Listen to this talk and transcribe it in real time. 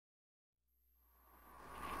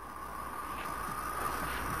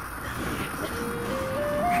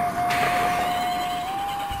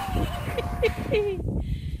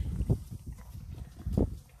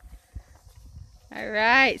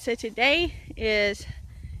right, so today is,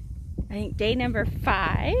 I think, day number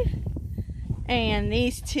 5. And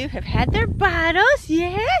these two have had their bottles,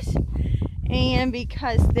 yes. And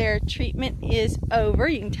because their treatment is over,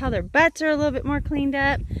 you can tell their butts are a little bit more cleaned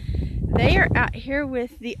up. They are out here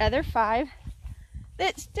with the other 5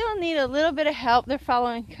 that still need a little bit of help. They're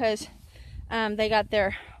following because they got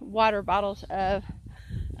their water bottles of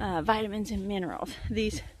vitamins and minerals.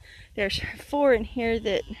 There's 4 in here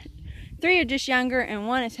that 3 are just younger, and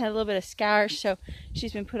 1 has had a little bit of scours, so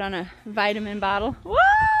she's been put on a vitamin bottle. Whoa,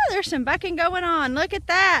 there's some bucking going on. Look at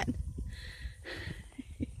that.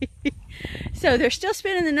 So they're still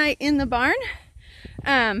spending the night in the barn,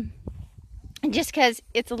 just because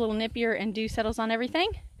it's a little nippier and dew settles on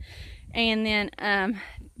everything. And then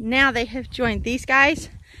now they have joined these guys,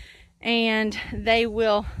 and they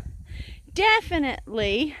will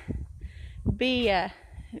definitely be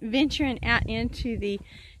venturing out into the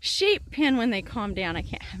sheep pen when they calm down. I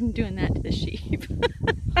can't have them doing that to the sheep.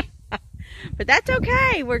 But that's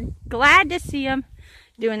okay. We're glad to see them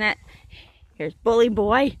doing that. Here's Bully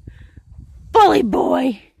Boy. Bully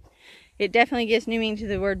Boy! It definitely gives new meaning to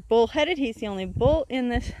the word bullheaded. He's the only bull in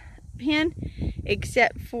this pen,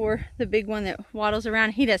 except for the big one that waddles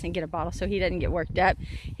around. He doesn't get a bottle, so he doesn't get worked up.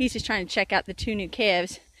 He's just trying to check out the 2 new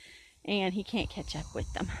calves, and he can't catch up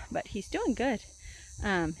with them. But he's doing good.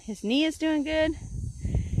 His knee is doing good.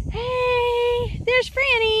 Hey, there's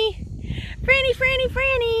Frannie. Frannie, Frannie,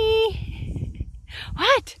 Frannie.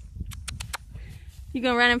 What? You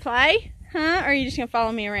gonna run and play? Huh? Or are you just gonna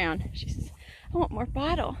follow me around? She says, I want more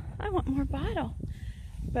bottle. I want more bottle.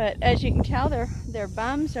 But as you can tell, their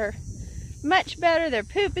bums are much better. Their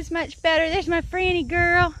poop is much better. There's my Frannie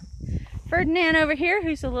girl. Ferdinand over here,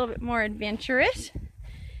 who's a little bit more adventurous,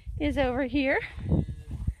 is over here.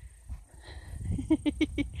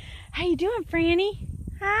 How you doing, Frannie?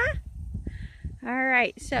 Huh?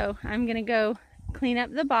 Alright, so I'm going to go clean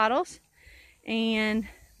up the bottles, and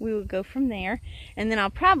we will go from there. And then I'll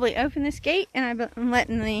probably open this gate, and I'm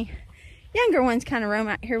letting the younger ones kind of roam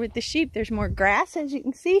out here with the sheep. There's more grass, as you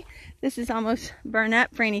can see. This is almost burned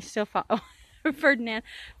up. Frannie's still Ferdinand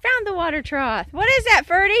found the water trough. What is that,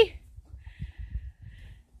 Ferdy?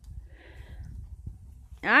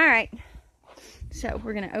 Alright. So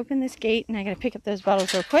we're going to open this gate, and I got to pick up those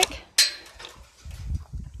bottles real quick.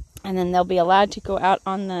 And then they'll be allowed to go out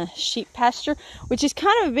on the sheep pasture, which is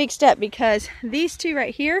kind of a big step because these 2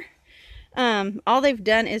 right here, all they've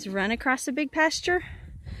done is run across the big pasture.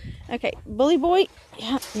 Okay, Bully Boy,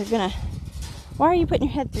 yeah, you're going to, why are you putting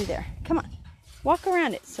your head through there? Come on, walk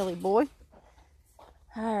around it, silly boy.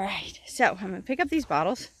 All right, so I'm going to pick up these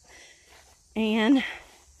bottles and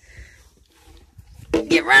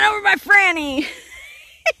get run over by Frannie.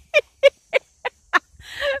 I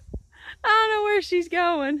don't know where she's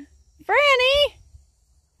going. Frannie!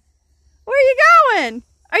 Where are you going?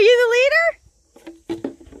 Are you the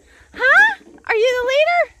leader? Huh? Are you the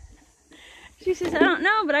leader? She says, I don't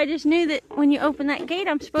know, but I just knew that when you open that gate,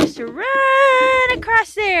 I'm supposed to run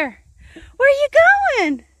across there. Where are you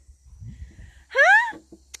going? Huh?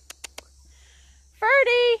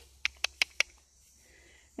 Ferdy!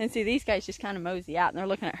 And see, these guys just kind of mosey out, and they're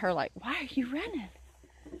looking at her like, why are you running?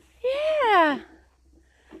 Yeah.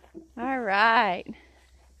 All right.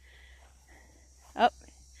 Oh,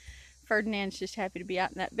 Ferdinand's just happy to be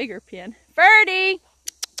out in that bigger pen. Ferdy!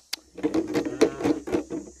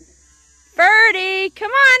 Ferdy,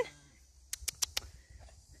 come on!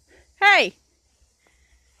 Hey!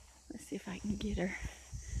 Let's see if I can get her.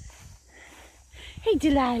 Hey,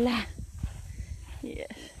 Delilah.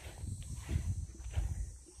 Yes.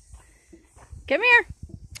 Come here.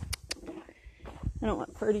 I don't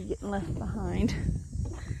want Ferdy getting left behind.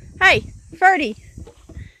 Hey, Ferdy.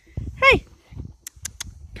 Hey.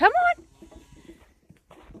 Come on.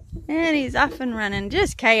 And he's off and running.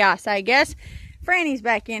 Just chaos, I guess. Frannie's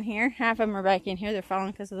back in here. Half of them are back in here. They're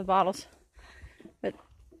following because of the bottles. But,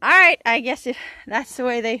 alright, I guess if that's the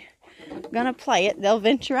way they're going to play it, they'll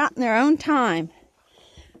venture out in their own time.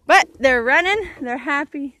 But they're running. They're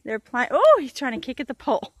happy. They're playing. Oh, he's trying to kick at the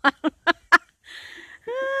pole.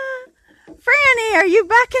 Frannie, are you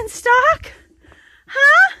back in stock?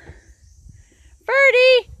 Huh?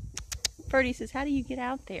 Ferdy! Ferdy says, how do you get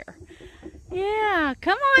out there? Yeah,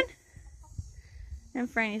 come on. And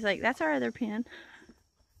Frannie's like, that's our other pen.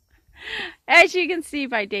 As you can see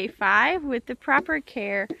by day 5, with the proper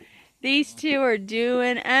care, these 2 are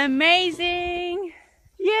doing amazing.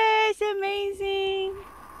 Yes, amazing.